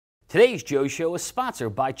Today's Joe Show is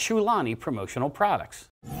sponsored by Chulani Promotional Products.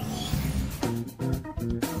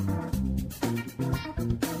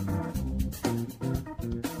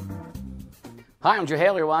 Hi, I'm Joe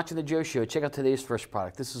Haley. You're watching The Joe Show. Check out today's first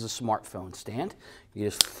product. This is a smartphone stand. You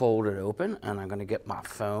just fold it open, and I'm going to get my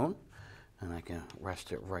phone, and I can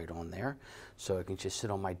rest it right on there. So it can just sit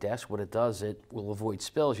on my desk. What it does, it will avoid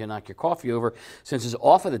spills. You knock your coffee over. Since it's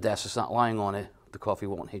off of the desk, it's not lying on it, the coffee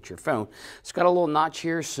won't hit your phone. It's got a little notch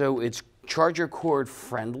here, so it's charger cord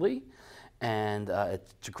friendly, and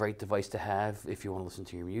it's a great device to have if you want to listen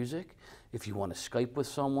to your music, if you want to Skype with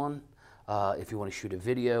someone, if you want to shoot a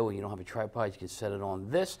video and you don't have a tripod, you can set it on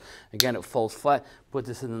this. Again, it folds flat. Put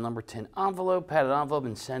this in the number 10 envelope, padded envelope,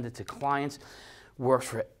 and send it to clients. Works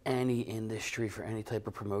for any industry, for any type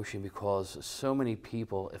of promotion, because so many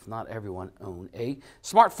people, if not everyone, own a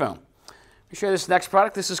smartphone. Let me show you this next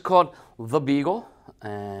product. This is called the Beagle,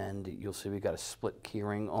 and you'll see we got a split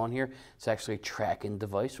keyring on here. It's actually a tracking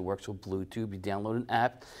device. It works with Bluetooth. You download an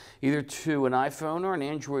app either to an iPhone or an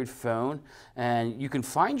Android phone, and you can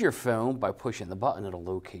find your phone by pushing the button. It'll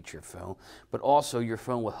locate your phone, but also your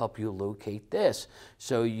phone will help you locate this.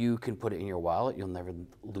 So you can put it in your wallet. You'll never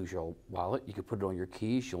lose your wallet. You can put it on your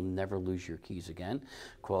keys. You'll never lose your keys again,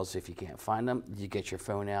 because if you can't find them, you get your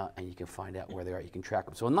phone out and you can find out where they are. You can track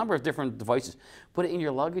them. So a number of different devices. Put it in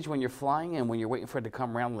your luggage when you're flying, and when you're waiting for it to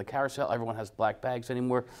come around on the carousel. Everyone has black bags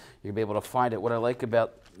anymore. You'll be able to find it. What I like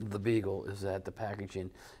about the Beagle is that the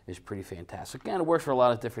packaging is pretty fantastic. Again, it works for a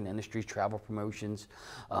lot of different industries, travel promotions.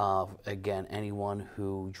 Again, anyone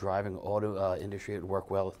who driving auto industry would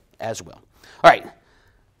work well as well. All right,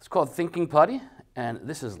 it's called Thinking Putty, and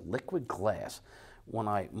this is liquid glass. When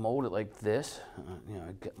I mold it like this,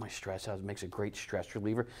 I get my stress out. It makes a great stress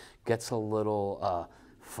reliever. Gets a little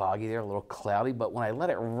foggy there, a little cloudy, but when I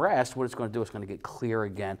let it rest, what it's going to do is going to get clear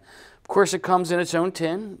again. Of course, it comes in its own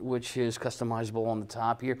tin, which is customizable on the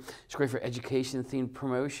top here. It's great for education-themed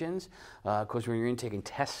promotions. Of course, when you're taking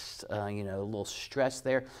tests, a little stress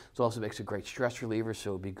there. It also makes a great stress reliever,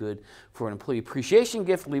 so it would be good for an employee appreciation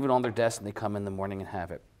gift. Leave it on their desk, and they come in the morning and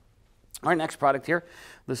have it. Our next product here,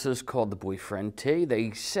 this is called the Boyfriend Tee.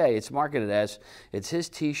 They say it's marketed as it's his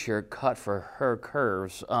t-shirt cut for her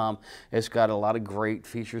curves. It's got a lot of great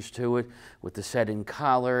features to it with the set-in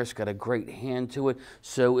collar. It's got a great hand to it.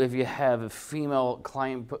 So if you have a female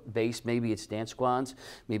client base, maybe it's dance squads,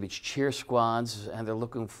 maybe it's cheer squads, and they're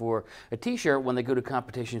looking for a t-shirt, when they go to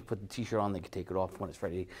competitions, put the t-shirt on, they can take it off when it's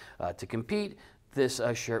ready to compete. This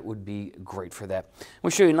shirt would be great for that. We'll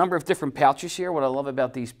show you a number of different pouches here. What I love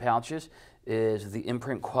about these pouches is the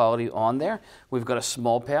imprint quality on there. We've got a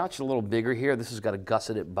small pouch, a little bigger here. This has got a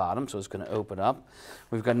gusseted bottom, so it's going to open up.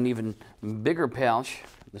 We've got an even bigger pouch.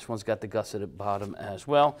 This one's got the gusseted bottom as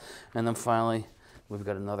well. And then finally, we've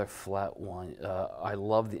got another flat one. I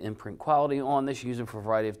love the imprint quality on this. Use them for a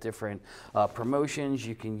variety of different promotions.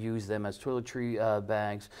 You can use them as toiletry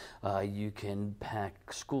bags. You can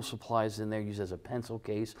pack school supplies in there, use it as a pencil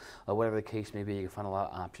case, whatever the case may be. You can find a lot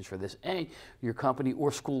of options for this. And your company or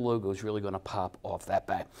school logo is really going to pop off that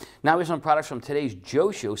bag. Now we have some products from today's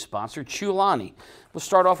Joe Show sponsor, Chulani. We'll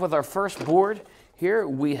start off with our first board. Here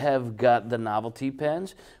we have got the novelty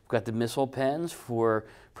pens. We've got the missile pens for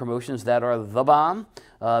promotions that are the bomb.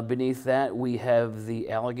 Beneath that, we have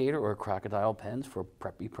the alligator or crocodile pens for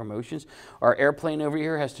preppy promotions. Our airplane over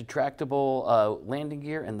here has retractable landing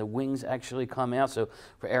gear, and the wings actually come out. So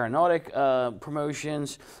for aeronautic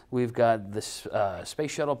promotions, we've got this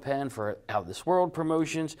space shuttle pen for out of this world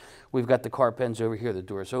promotions. We've got the car pens over here. The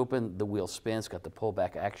doors open, the wheel spins, got the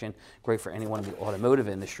pullback action. Great for anyone in the automotive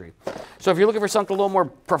industry. So if you're looking for something a little more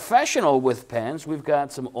professional with pens, we've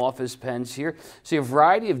got some office pens here. So a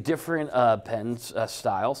variety of different pens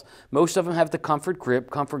styles. Most of them have the Comfort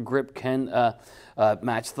Grip. Comfort Grip can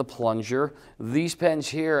match the plunger. These pens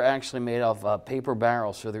here are actually made of paper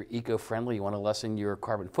barrels, so they're eco-friendly. You want to lessen your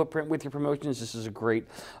carbon footprint with your promotions. This is a great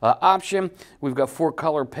option. We've got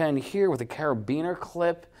 4-color pen here with a carabiner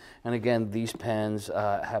clip. And again, these pens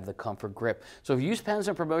have the Comfort Grip. So if you use pens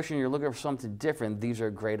in promotion, you're looking for something different, these are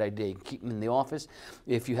a great idea. You can keep them in the office.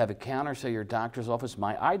 If you have a counter, say your doctor's office,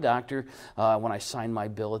 my eye doctor, when I sign my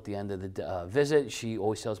bill at the end of the visit, she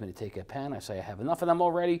always tells me to take a pen. I say I have enough of them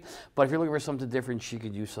already. But if you're looking for something different, she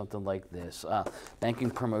could use something like this.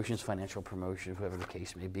 Banking promotions, financial promotions, whatever the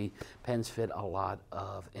case may be. Pens fit a lot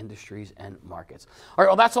of industries and markets. All right,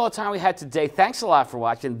 well, that's all the time we had today. Thanks a lot for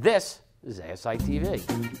watching. This is ASI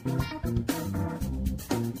TV.